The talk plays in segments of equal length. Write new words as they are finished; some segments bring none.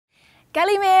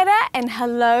Kalimera and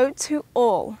hello to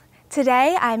all.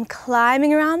 Today I'm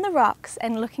climbing around the rocks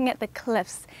and looking at the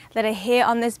cliffs that are here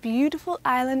on this beautiful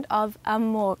island of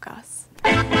Amorgos.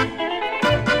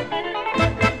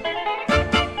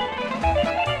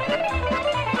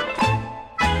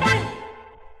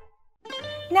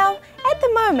 Now, at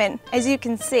the moment, as you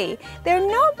can see, there are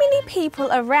not many people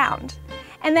around,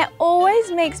 and that always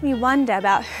makes me wonder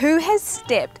about who has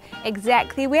stepped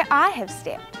exactly where I have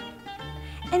stepped.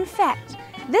 In fact,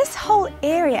 this whole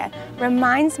area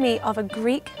reminds me of a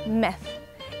Greek myth.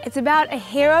 It's about a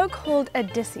hero called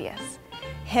Odysseus.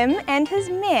 Him and his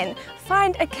men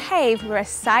find a cave where a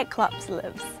Cyclops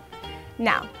lives.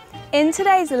 Now, in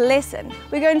today's lesson,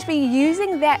 we're going to be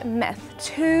using that myth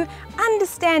to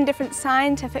understand different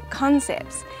scientific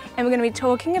concepts, and we're going to be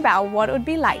talking about what it would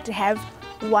be like to have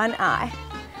one eye.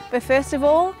 But first of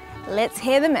all, let's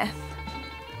hear the myth.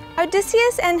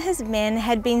 Odysseus and his men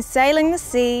had been sailing the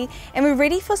sea and were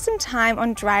ready for some time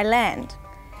on dry land.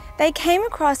 They came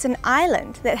across an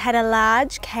island that had a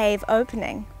large cave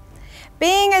opening.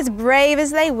 Being as brave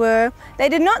as they were, they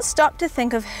did not stop to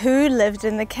think of who lived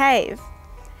in the cave.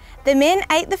 The men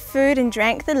ate the food and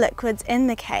drank the liquids in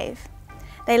the cave.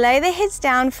 They lay their heads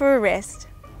down for a rest.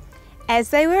 As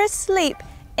they were asleep,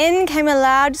 in came a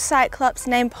large Cyclops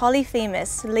named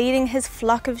Polyphemus leading his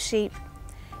flock of sheep.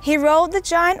 He rolled the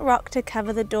giant rock to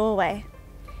cover the doorway.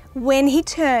 When he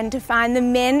turned to find the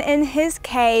men in his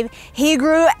cave, he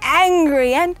grew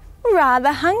angry and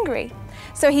rather hungry.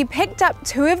 So he picked up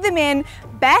two of the men,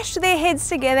 bashed their heads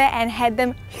together and had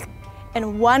them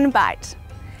in one bite.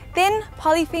 Then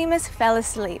Polyphemus fell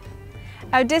asleep.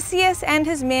 Odysseus and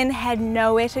his men had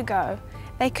nowhere to go.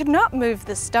 They could not move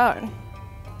the stone.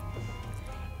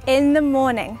 In the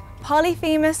morning,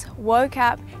 Polyphemus woke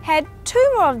up, had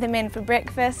two more of the men for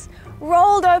breakfast,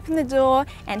 rolled open the door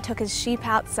and took his sheep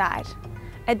outside.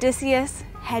 Odysseus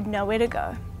had nowhere to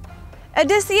go.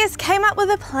 Odysseus came up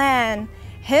with a plan.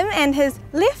 Him and his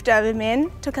leftover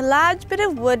men took a large bit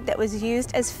of wood that was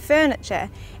used as furniture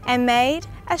and made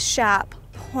a sharp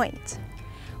point.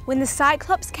 When the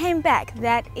Cyclops came back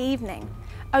that evening,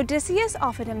 Odysseus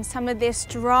offered him some of their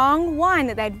strong wine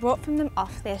that they'd brought from them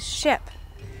off their ship.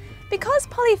 Because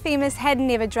Polyphemus had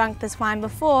never drunk this wine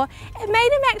before, it made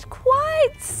him act quite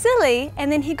silly, and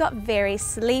then he got very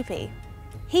sleepy.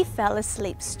 He fell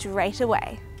asleep straight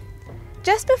away.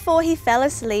 Just before he fell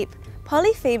asleep,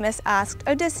 Polyphemus asked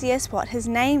Odysseus what his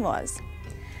name was.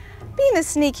 Being the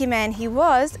sneaky man he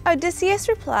was, Odysseus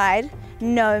replied,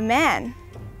 "No man."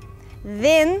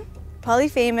 Then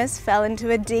Polyphemus fell into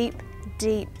a deep,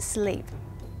 deep sleep.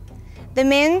 The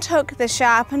men took the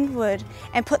sharpened wood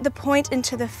and put the point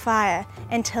into the fire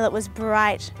until it was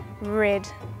bright red.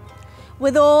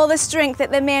 With all the strength that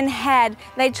the men had,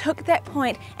 they took that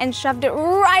point and shoved it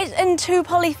right into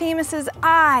Polyphemus's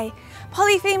eye.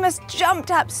 Polyphemus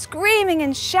jumped up, screaming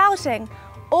and shouting.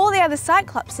 All the other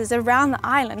Cyclopses around the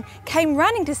island came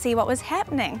running to see what was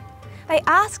happening. They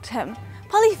asked him,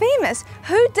 "Polyphemus,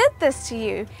 who did this to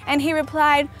you?" And he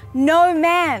replied, "No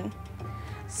man."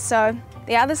 So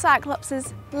the other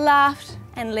Cyclopses laughed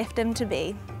and left him to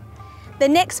be. The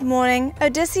next morning,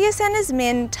 Odysseus and his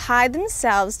men tied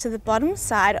themselves to the bottom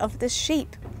side of the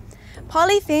sheep.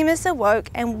 Polyphemus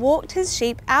awoke and walked his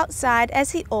sheep outside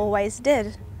as he always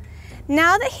did.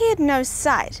 Now that he had no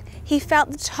sight, he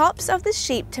felt the tops of the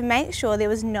sheep to make sure there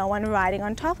was no one riding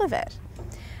on top of it.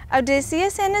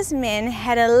 Odysseus and his men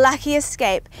had a lucky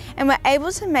escape and were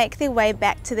able to make their way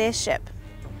back to their ship.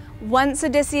 Once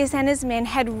Odysseus and his men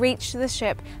had reached the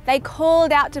ship, they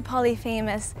called out to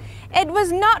Polyphemus, "It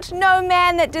was not no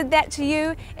man that did that to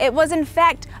you, it was in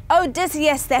fact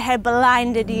Odysseus that had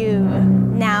blinded you."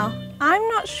 Now, I'm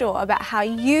not sure about how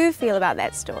you feel about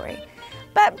that story,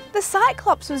 but the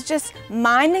Cyclops was just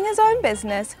minding his own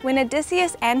business when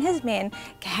Odysseus and his men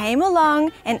came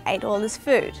along and ate all his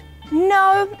food.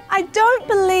 No, I don't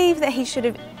believe that he should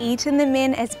have eaten the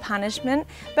men as punishment,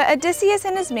 but Odysseus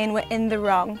and his men were in the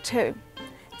wrong too.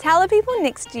 Tell the people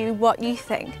next to you what you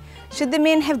think. Should the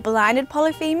men have blinded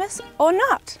Polyphemus or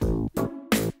not?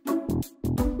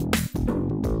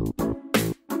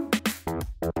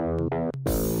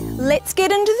 Let's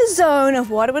get into the zone of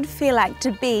what it would feel like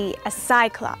to be a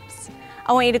Cyclops.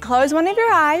 I want you to close one of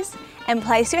your eyes and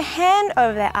place your hand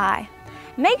over that eye.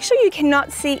 Make sure you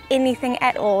cannot see anything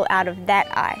at all out of that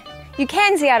eye. You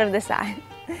can see out of this eye.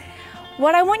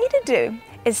 What I want you to do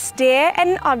is stare at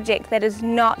an object that is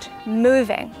not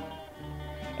moving.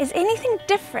 Is anything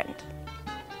different?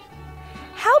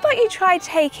 How about you try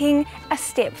taking a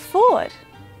step forward?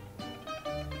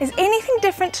 Is anything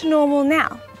different to normal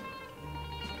now?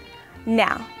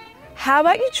 Now, How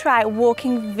about you try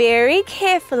walking very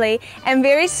carefully and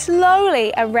very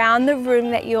slowly around the room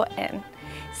that you're in.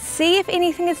 See if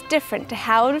anything is different to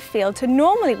how it would feel to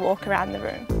normally walk around the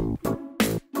room.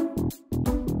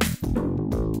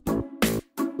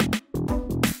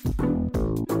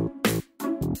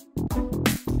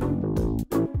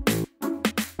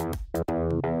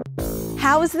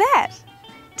 How was that?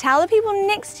 Tell the people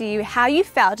next to you how you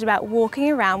felt about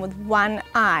walking around with one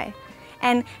eye,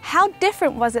 and how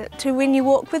different was it to when you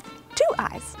walked with two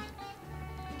eyes?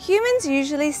 Humans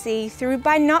usually see through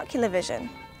binocular vision.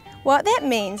 What that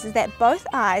means is that both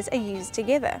eyes are used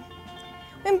together.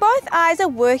 When both eyes are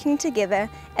working together,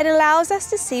 it allows us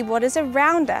to see what is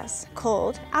around us,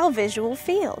 called our visual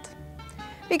field.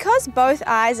 Because both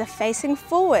eyes are facing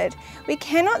forward, we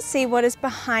cannot see what is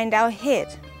behind our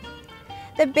head.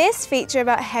 The best feature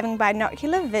about having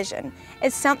binocular vision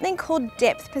is something called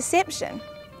depth perception.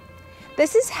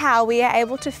 This is how we are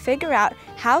able to figure out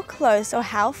how close or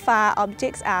how far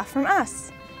objects are from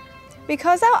us.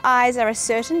 Because our eyes are a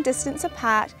certain distance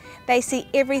apart, they see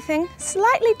everything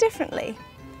slightly differently.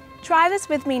 Try this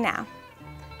with me now.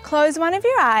 Close one of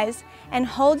your eyes and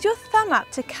hold your thumb up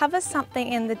to cover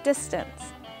something in the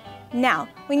distance. Now,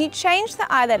 when you change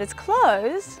the eye that is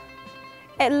closed,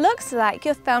 it looks like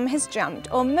your thumb has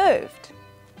jumped or moved.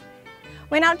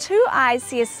 When our two eyes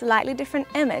see a slightly different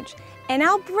image, in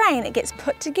our brain it gets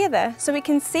put together so we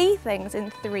can see things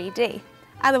in 3D.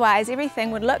 Otherwise,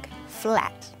 everything would look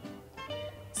flat.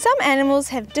 Some animals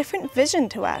have different vision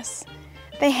to us.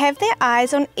 They have their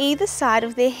eyes on either side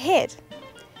of their head.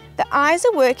 The eyes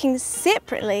are working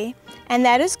separately, and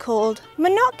that is called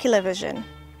monocular vision.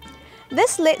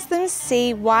 This lets them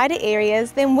see wider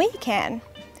areas than we can.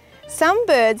 Some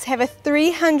birds have a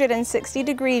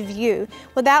 360-degree view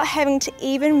without having to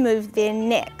even move their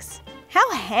necks. How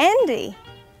handy!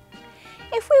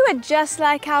 If we were just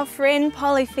like our friend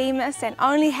Polyphemus and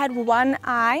only had one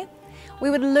eye, we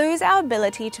would lose our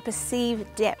ability to perceive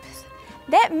depth.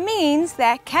 That means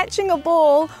that catching a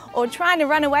ball or trying to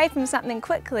run away from something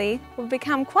quickly will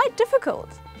become quite difficult.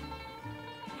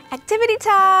 Activity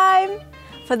time!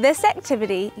 For this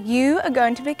activity, you are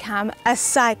going to become a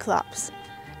Cyclops.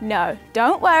 No,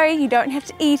 don't worry, you don't have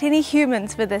to eat any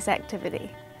humans for this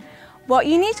activity. What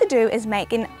you need to do is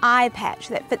make an eye patch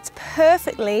that fits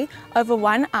perfectly over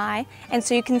one eye and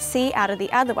so you can see out of the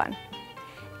other one.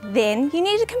 Then you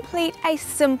need to complete a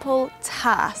simple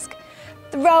task.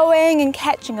 Throwing and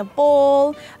catching a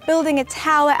ball, building a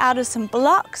tower out of some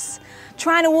blocks,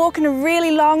 trying to walk in a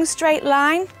really long straight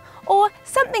line, or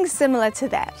something similar to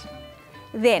that.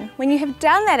 Then, when you have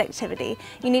done that activity,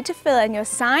 you need to fill in your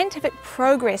scientific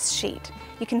progress sheet.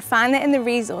 You can find that in the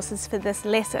resources for this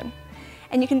lesson.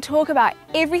 And you can talk about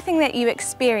everything that you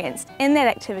experienced in that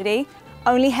activity,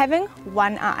 only having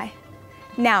one eye.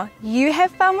 Now, you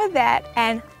have fun with that,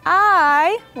 and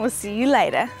I will see you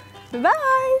later.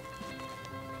 Bye-bye!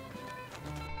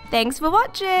 Thanks for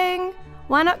watching!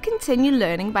 Why not continue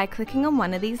learning by clicking on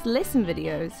one of these lesson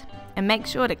videos? And make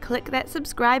sure to click that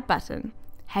subscribe button.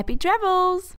 Happy travels!